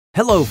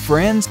Hello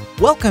friends,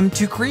 welcome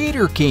to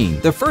Creator King.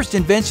 The first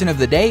invention of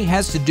the day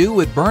has to do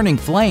with burning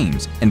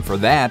flames, and for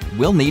that,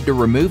 we'll need to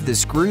remove the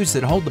screws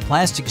that hold the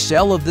plastic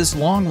shell of this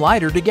long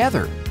lighter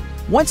together.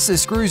 Once the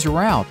screws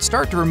are out,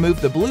 start to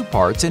remove the blue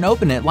parts and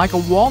open it like a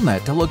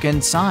walnut to look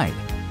inside.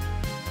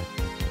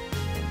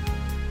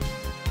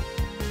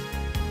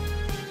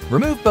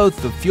 Remove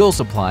both the fuel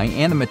supply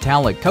and the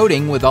metallic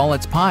coating with all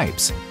its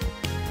pipes.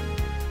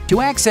 To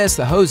access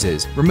the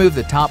hoses, remove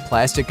the top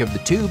plastic of the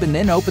tube and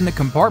then open the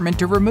compartment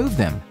to remove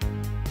them.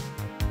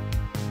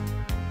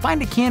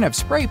 Find a can of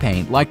spray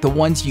paint like the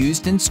ones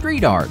used in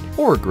street art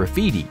or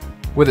graffiti.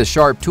 With a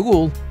sharp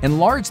tool,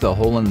 enlarge the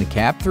hole in the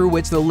cap through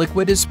which the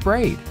liquid is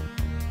sprayed.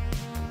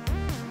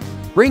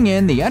 Bring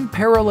in the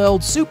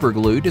unparalleled super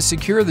glue to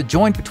secure the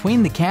joint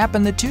between the cap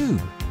and the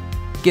tube.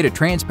 Get a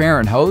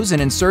transparent hose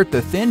and insert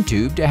the thin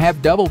tube to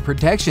have double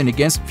protection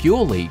against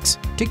fuel leaks.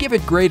 To give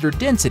it greater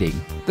density,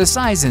 the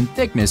size and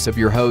thickness of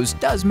your hose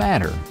does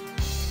matter.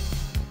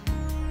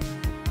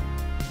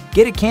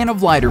 Get a can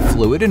of lighter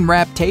fluid and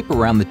wrap tape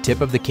around the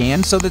tip of the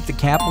can so that the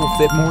cap will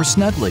fit more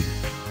snugly.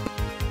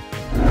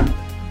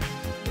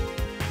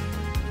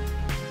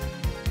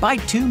 Buy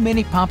 2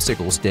 mini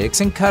popsicle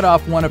sticks and cut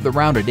off one of the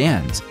rounded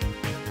ends.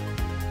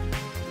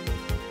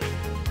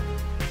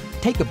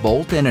 Take a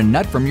bolt and a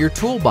nut from your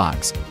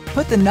toolbox.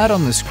 Put the nut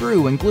on the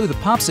screw and glue the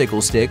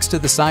popsicle sticks to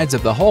the sides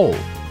of the hole.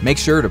 Make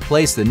sure to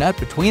place the nut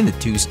between the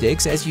 2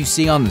 sticks as you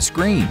see on the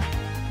screen.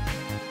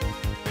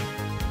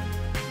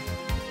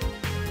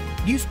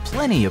 Use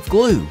plenty of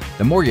glue.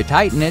 The more you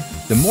tighten it,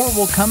 the more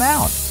will come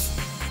out.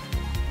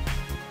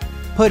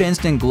 Put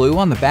instant glue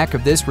on the back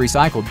of this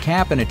recycled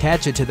cap and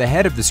attach it to the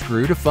head of the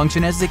screw to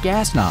function as the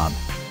gas knob.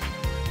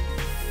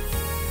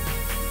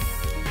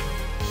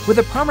 With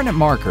a permanent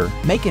marker,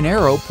 make an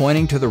arrow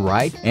pointing to the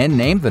right and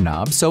name the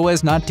knob so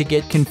as not to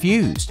get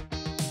confused.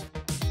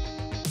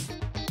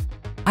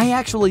 I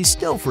actually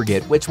still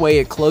forget which way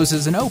it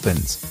closes and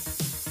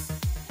opens.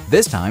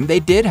 This time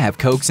they did have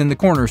Cokes in the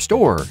corner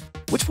store,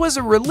 which was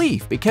a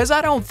relief because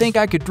I don't think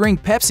I could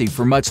drink Pepsi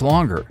for much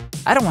longer.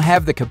 I don't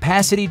have the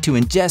capacity to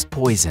ingest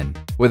poison.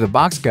 With a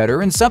box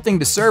cutter and something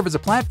to serve as a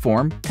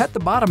platform, cut the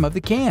bottom of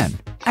the can.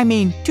 I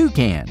mean 2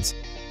 cans.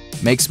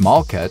 Make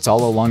small cuts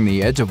all along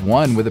the edge of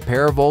one with a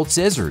pair of old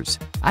scissors.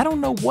 I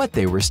don't know what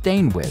they were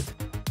stained with.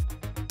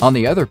 On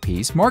the other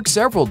piece, mark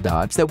several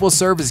dots that will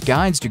serve as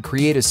guides to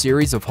create a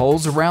series of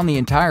holes around the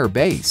entire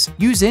base.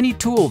 Use any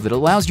tool that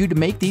allows you to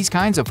make these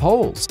kinds of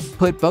holes.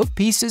 Put both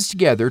pieces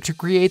together to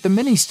create the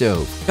mini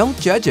stove. Don't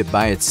judge it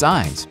by its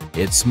size.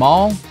 It's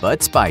small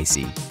but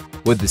spicy.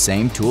 With the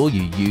same tool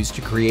you used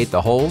to create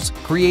the holes,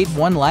 create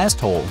one last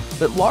hole,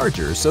 but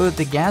larger so that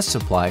the gas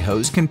supply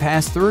hose can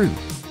pass through.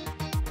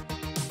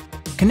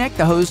 Connect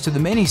the hose to the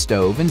mini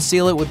stove and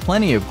seal it with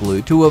plenty of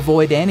glue to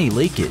avoid any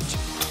leakage.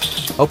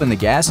 Open the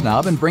gas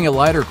knob and bring a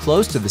lighter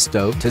close to the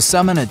stove to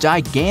summon a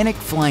gigantic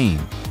flame.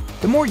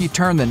 The more you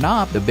turn the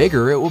knob, the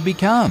bigger it will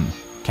become.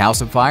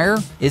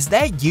 Calcifier? Is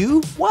that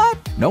you? What?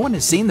 No one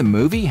has seen the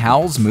movie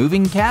Howl's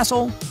Moving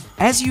Castle?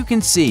 As you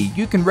can see,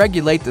 you can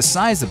regulate the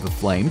size of the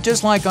flame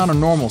just like on a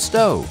normal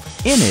stove.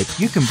 In it,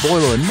 you can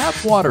boil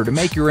enough water to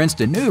make your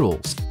instant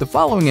noodles. The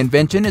following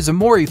invention is a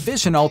more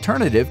efficient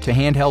alternative to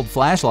handheld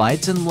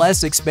flashlights and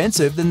less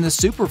expensive than the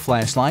super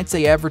flashlights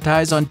they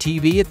advertise on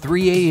TV at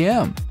 3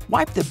 a.m.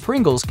 Wipe the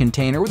Pringles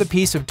container with a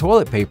piece of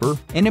toilet paper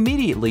and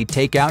immediately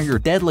take out your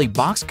deadly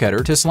box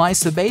cutter to slice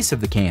the base of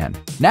the can.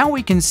 Now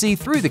we can see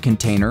through the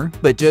container,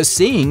 but just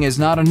seeing is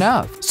not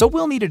enough, so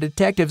we'll need a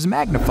detective's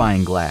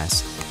magnifying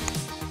glass.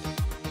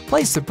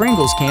 Place the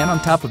Pringles can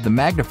on top of the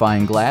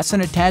magnifying glass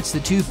and attach the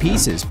 2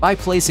 pieces by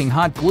placing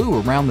hot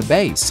glue around the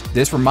base.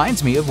 This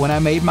reminds me of when I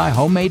made my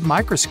homemade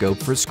microscope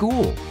for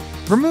school.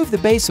 Remove the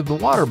base of the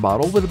water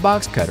bottle with a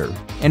box cutter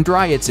and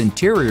dry its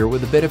interior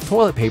with a bit of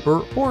toilet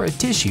paper or a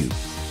tissue.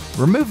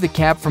 Remove the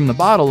cap from the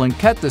bottle and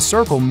cut the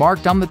circle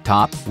marked on the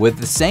top with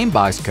the same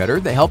box cutter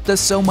that helped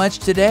us so much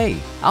today.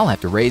 I'll have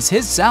to raise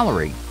his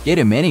salary. Get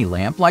a mini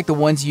lamp like the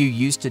ones you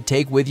used to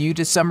take with you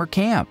to summer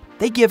camp.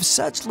 They give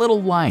such little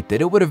light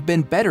that it would have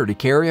been better to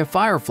carry a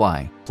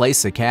firefly.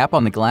 Place the cap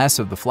on the glass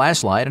of the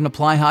flashlight and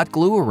apply hot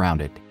glue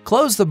around it.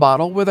 Close the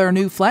bottle with our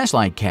new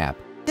flashlight cap.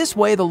 This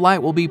way the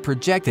light will be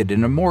projected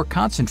in a more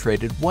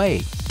concentrated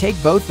way.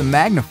 Take both the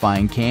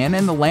magnifying can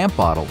and the lamp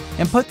bottle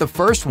and put the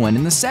first one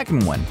in the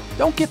second one.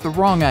 Don't get the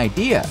wrong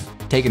idea.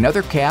 Take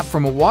another cap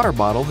from a water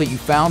bottle that you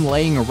found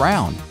laying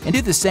around and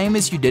do the same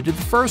as you did to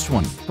the first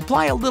one.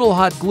 Apply a little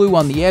hot glue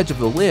on the edge of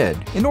the lid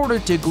in order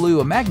to glue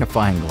a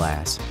magnifying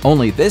glass.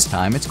 Only this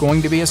time it's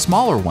going to be a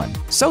smaller one.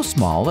 So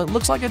small it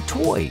looks like a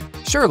toy.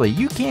 Surely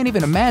you can't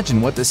even imagine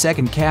what the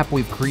second cap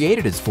we've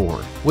created is for.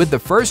 With the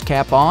first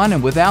cap on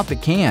and without the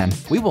can,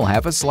 we will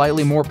have a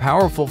slightly more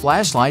powerful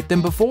flashlight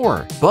than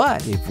before.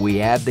 But if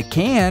we add the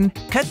can,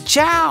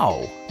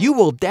 ka-chow! You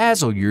will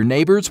dazzle your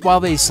neighbors while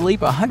they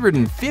sleep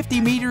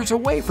 150 meters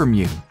away from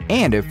you.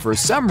 And if for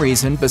some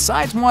reason,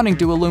 besides wanting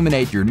to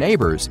illuminate your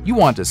neighbors, you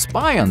want to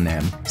spy on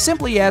them,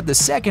 simply add the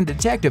second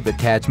detective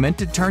attachment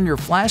to turn your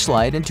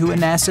flashlight into a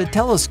NASA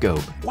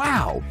telescope.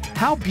 Wow,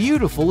 how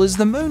beautiful is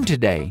the moon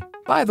today?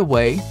 By the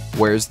way,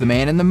 where's the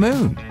man in the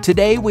moon?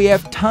 Today we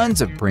have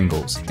tons of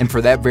Pringles, and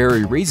for that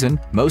very reason,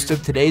 most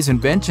of today's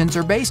inventions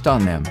are based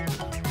on them.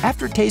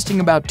 After tasting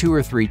about 2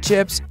 or 3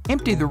 chips,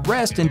 empty the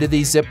rest into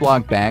these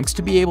Ziploc bags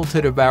to be able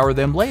to devour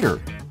them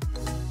later.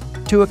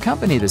 To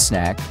accompany the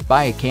snack,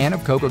 buy a can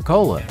of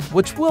Coca-Cola,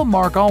 which we'll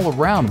mark all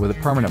around with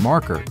a permanent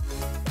marker.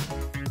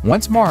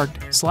 Once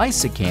marked,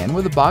 slice the can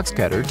with a box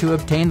cutter to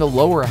obtain the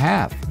lower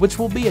half, which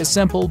will be a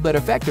simple but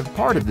effective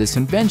part of this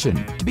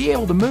invention. To be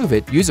able to move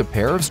it, use a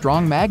pair of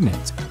strong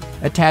magnets.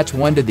 Attach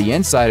one to the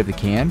inside of the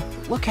can.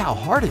 Look how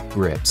hard it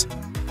grips.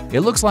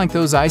 It looks like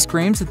those ice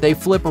creams that they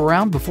flip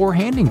around before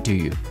handing to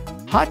you.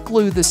 Hot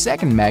glue the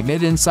second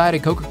magnet inside a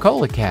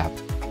Coca-Cola cap.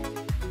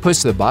 Push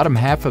the bottom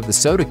half of the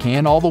soda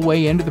can all the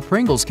way into the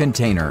Pringles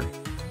container.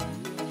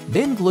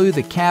 Then glue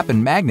the cap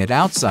and magnet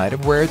outside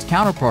of where its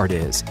counterpart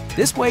is.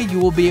 This way you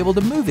will be able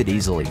to move it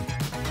easily.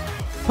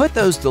 Put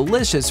those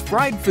delicious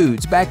fried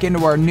foods back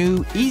into our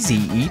new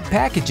Easy Eat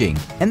packaging.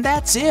 And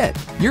that's it!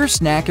 Your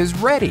snack is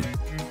ready!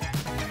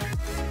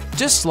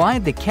 Just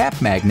slide the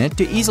cap magnet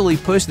to easily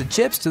push the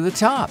chips to the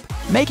top,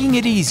 making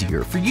it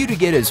easier for you to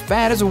get as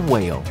fat as a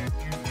whale.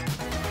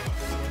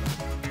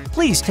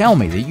 Please tell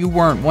me that you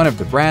weren't one of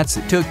the brats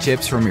that took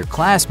chips from your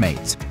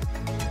classmates.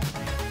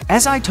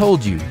 As I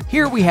told you,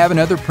 here we have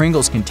another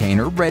Pringles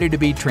container ready to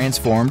be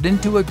transformed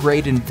into a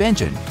great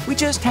invention. We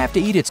just have to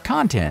eat its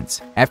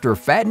contents. After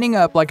fattening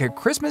up like a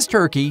Christmas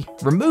turkey,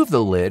 remove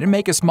the lid and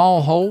make a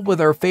small hole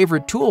with our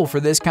favorite tool for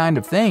this kind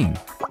of thing.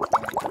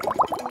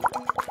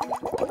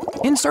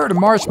 Insert a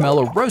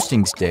marshmallow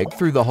roasting stick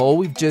through the hole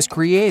we've just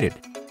created.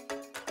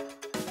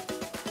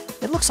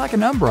 It looks like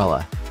an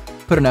umbrella.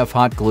 Put enough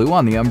hot glue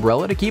on the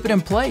umbrella to keep it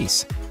in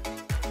place.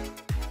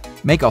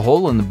 Make a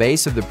hole in the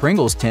base of the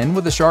Pringles tin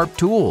with a sharp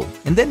tool,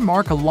 and then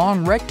mark a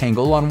long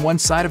rectangle on one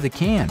side of the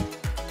can.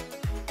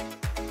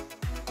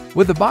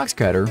 With a box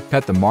cutter,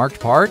 cut the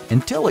marked part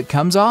until it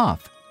comes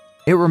off.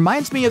 It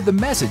reminds me of the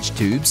message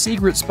tubes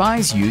secret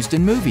spies used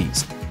in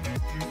movies.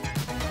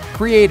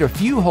 Create a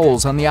few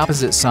holes on the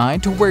opposite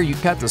side to where you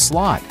cut the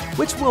slot,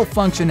 which will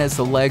function as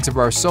the legs of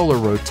our solar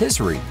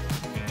rotisserie.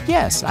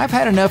 Yes, I've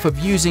had enough of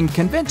using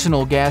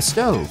conventional gas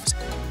stoves.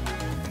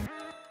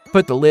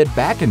 Put the lid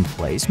back in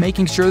place,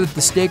 making sure that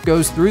the stick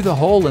goes through the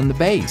hole in the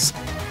base.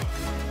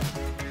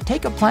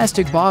 Take a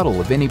plastic bottle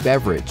of any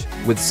beverage.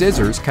 With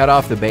scissors, cut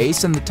off the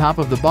base and the top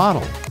of the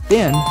bottle.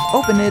 Then,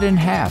 open it in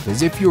half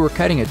as if you were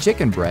cutting a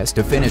chicken breast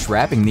to finish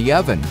wrapping the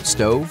oven,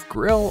 stove,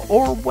 grill,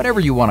 or whatever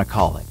you want to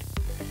call it.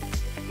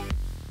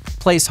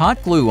 Place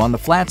hot glue on the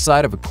flat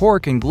side of a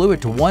cork and glue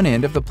it to one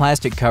end of the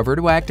plastic cover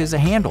to act as a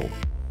handle.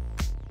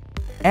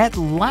 At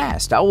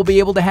last, I will be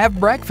able to have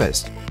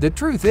breakfast. The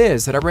truth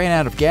is that I ran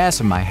out of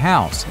gas in my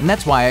house, and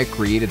that's why I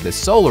created the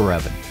solar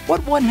oven.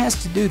 What one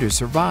has to do to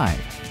survive.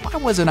 Why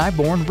wasn't I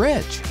born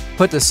rich?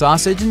 Put the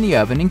sausage in the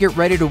oven and get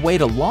ready to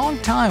wait a long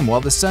time while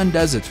the sun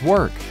does its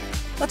work.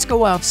 Let's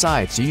go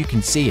outside so you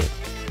can see it.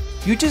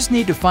 You just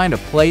need to find a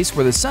place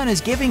where the sun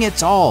is giving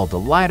its all to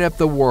light up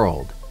the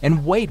world,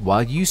 and wait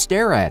while you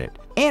stare at it.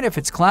 And if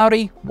it's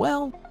cloudy,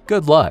 well,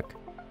 good luck.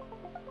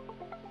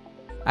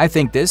 I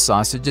think this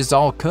sausage is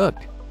all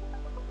cooked.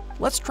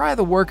 Let's try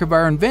the work of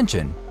our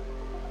invention.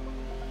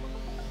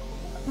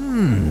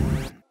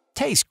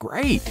 Tastes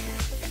great.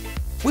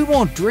 We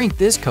won't drink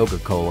this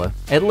Coca-Cola,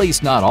 at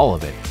least not all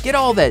of it. Get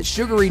all that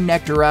sugary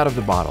nectar out of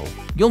the bottle.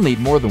 You'll need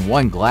more than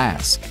one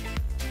glass.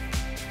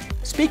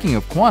 Speaking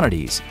of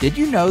quantities, did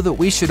you know that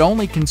we should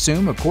only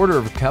consume a quarter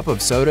of a cup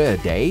of soda a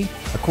day?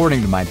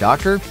 According to my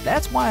doctor,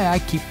 that's why I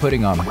keep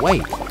putting on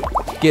weight.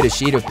 Get a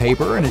sheet of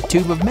paper and a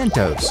tube of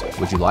Mentos.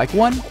 Would you like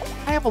one?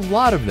 I have a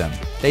lot of them.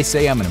 They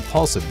say I'm an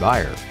impulsive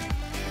buyer.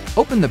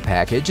 Open the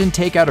package and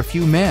take out a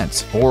few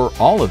mints, or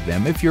all of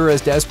them if you're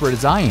as desperate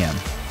as I am.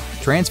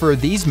 Transfer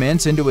these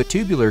mints into a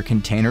tubular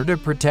container to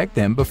protect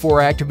them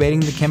before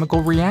activating the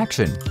chemical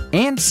reaction.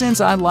 And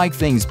since I like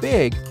things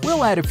big,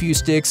 we'll add a few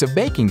sticks of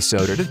baking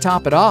soda to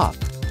top it off.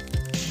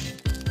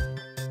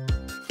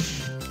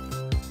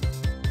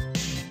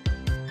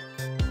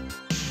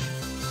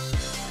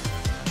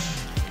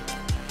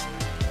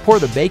 Pour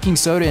the baking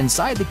soda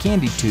inside the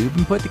candy tube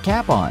and put the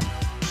cap on.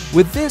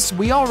 With this,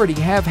 we already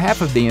have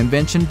half of the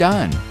invention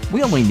done.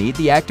 We only need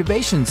the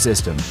activation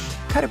system.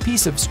 Cut a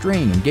piece of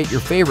string and get your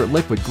favorite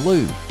liquid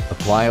glue.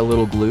 Apply a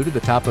little glue to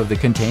the top of the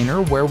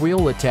container where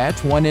we'll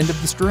attach one end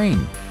of the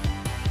string.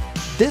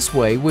 This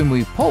way, when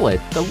we pull it,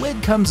 the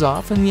lid comes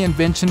off and the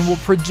invention will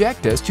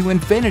project us to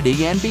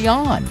infinity and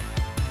beyond.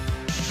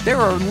 There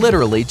are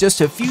literally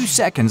just a few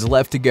seconds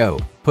left to go.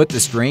 Put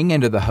the string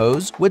into the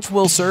hose, which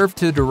will serve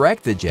to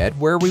direct the jet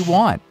where we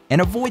want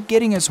and avoid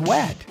getting us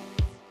wet.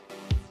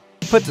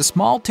 Put the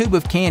small tube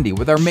of candy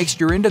with our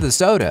mixture into the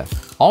soda.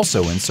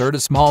 Also insert a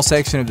small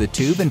section of the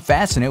tube and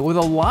fasten it with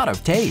a lot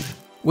of tape.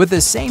 With the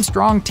same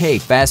strong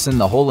tape, fasten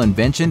the whole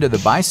invention to the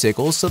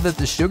bicycle so that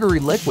the sugary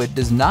liquid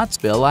does not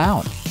spill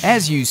out.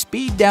 As you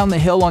speed down the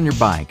hill on your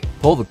bike,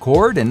 pull the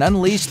cord and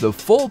unleash the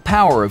full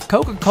power of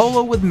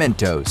Coca-Cola with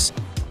Mentos.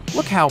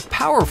 Look how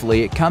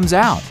powerfully it comes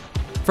out.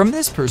 From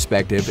this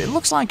perspective, it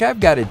looks like I've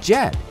got a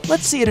jet.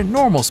 Let's see it at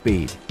normal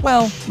speed.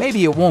 Well,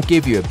 maybe it won't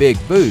give you a big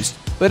boost,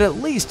 but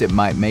at least it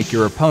might make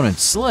your opponent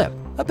slip.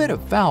 A bit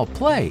of foul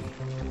play.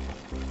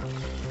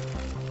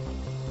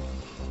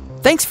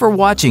 Thanks for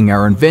watching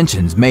our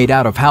inventions made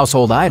out of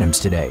household items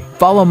today.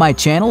 Follow my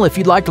channel if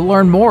you'd like to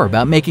learn more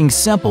about making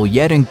simple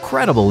yet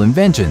incredible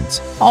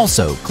inventions.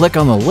 Also, click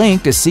on the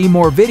link to see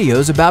more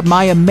videos about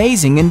my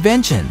amazing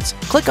inventions.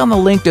 Click on the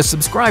link to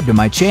subscribe to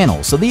my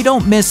channel so that you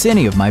don't miss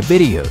any of my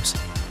videos.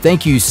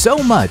 Thank you so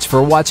much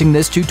for watching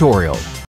this tutorial.